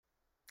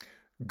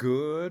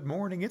Good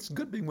morning. It's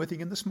good being with you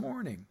again this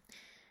morning.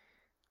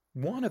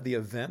 One of the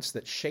events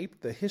that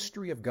shaped the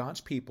history of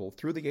God's people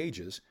through the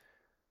ages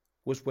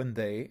was when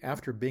they,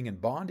 after being in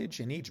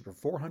bondage in Egypt for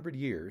 400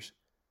 years,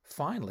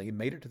 finally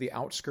made it to the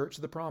outskirts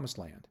of the Promised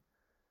Land.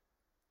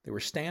 They were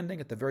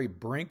standing at the very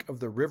brink of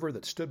the river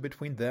that stood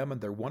between them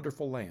and their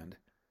wonderful land.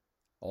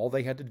 All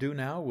they had to do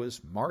now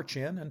was march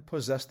in and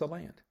possess the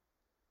land.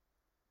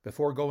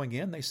 Before going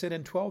in, they sent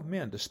in 12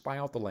 men to spy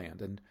out the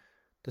land and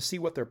to see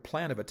what their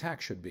plan of attack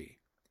should be.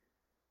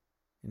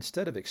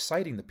 Instead of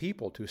exciting the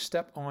people to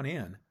step on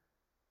in,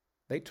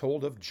 they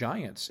told of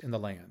giants in the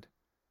land,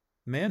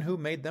 men who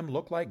made them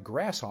look like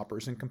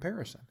grasshoppers in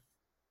comparison.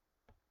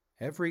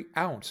 Every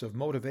ounce of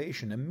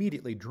motivation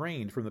immediately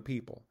drained from the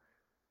people,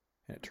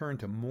 and it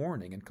turned to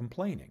mourning and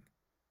complaining.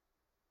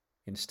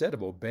 Instead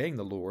of obeying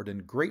the Lord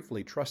and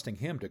gratefully trusting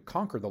Him to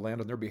conquer the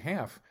land on their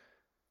behalf,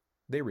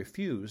 they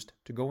refused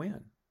to go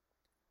in.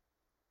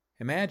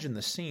 Imagine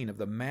the scene of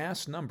the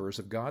mass numbers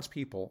of God's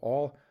people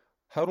all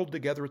huddled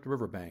together at the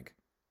riverbank,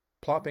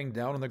 plopping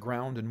down on the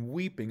ground and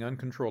weeping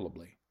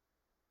uncontrollably.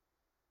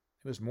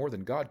 It was more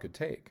than God could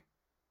take.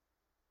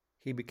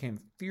 He became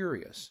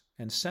furious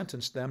and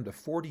sentenced them to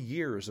 40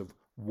 years of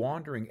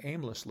wandering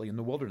aimlessly in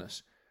the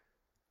wilderness,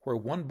 where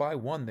one by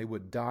one they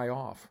would die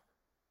off,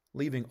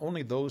 leaving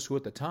only those who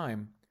at the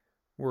time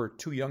were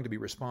too young to be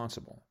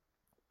responsible.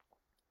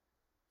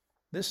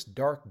 This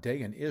dark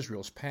day in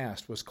Israel's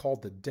past was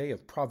called the Day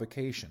of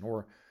Provocation,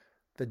 or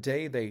the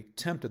day they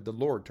tempted the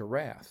Lord to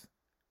wrath.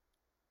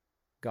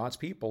 God's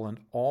people,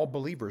 and all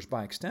believers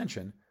by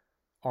extension,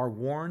 are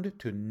warned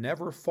to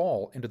never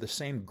fall into the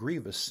same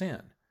grievous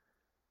sin.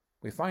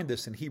 We find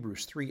this in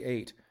Hebrews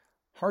 3:8.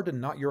 Harden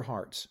not your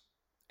hearts,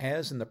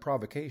 as in the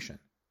provocation,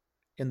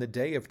 in the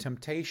day of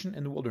temptation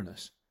in the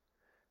wilderness,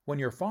 when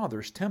your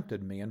fathers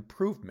tempted me and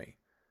proved me,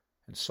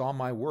 and saw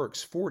my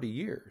works 40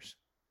 years.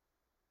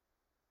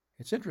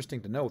 It's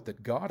interesting to note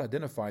that God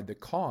identified the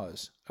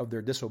cause of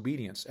their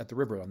disobedience at the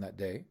river on that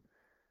day.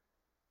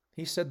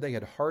 He said they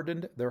had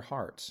hardened their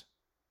hearts.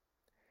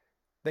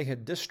 They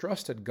had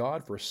distrusted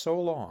God for so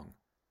long,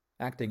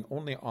 acting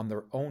only on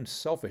their own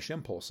selfish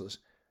impulses,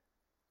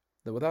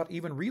 that without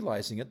even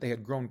realizing it, they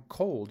had grown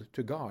cold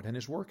to God and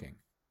His working.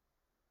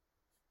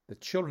 The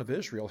children of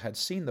Israel had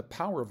seen the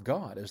power of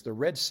God as the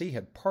Red Sea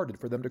had parted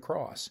for them to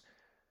cross,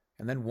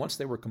 and then once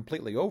they were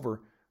completely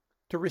over,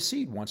 to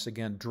recede once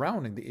again,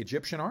 drowning the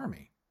Egyptian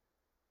army.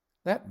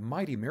 That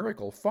mighty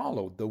miracle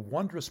followed the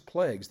wondrous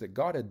plagues that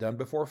God had done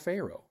before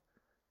Pharaoh,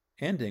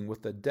 ending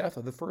with the death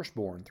of the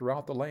firstborn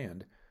throughout the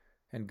land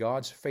and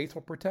God's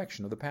faithful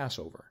protection of the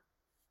Passover.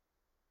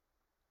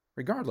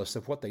 Regardless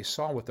of what they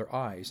saw with their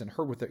eyes and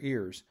heard with their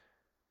ears,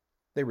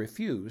 they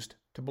refused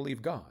to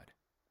believe God.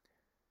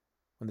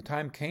 When the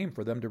time came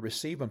for them to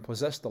receive and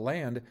possess the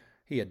land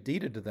He had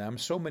deeded to them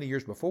so many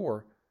years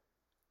before,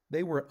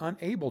 they were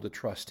unable to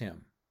trust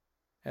Him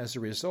as a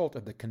result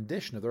of the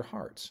condition of their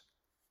hearts.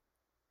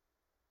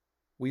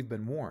 We've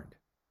been warned.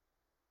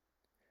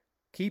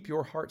 Keep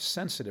your heart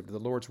sensitive to the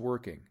Lord's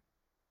working.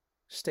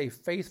 Stay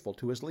faithful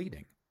to His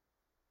leading,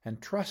 and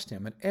trust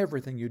Him in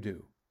everything you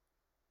do.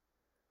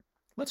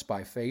 Let's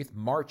by faith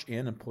march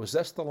in and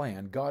possess the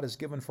land God has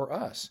given for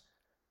us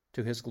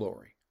to His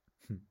glory.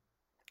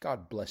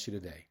 God bless you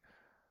today.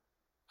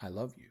 I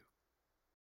love you.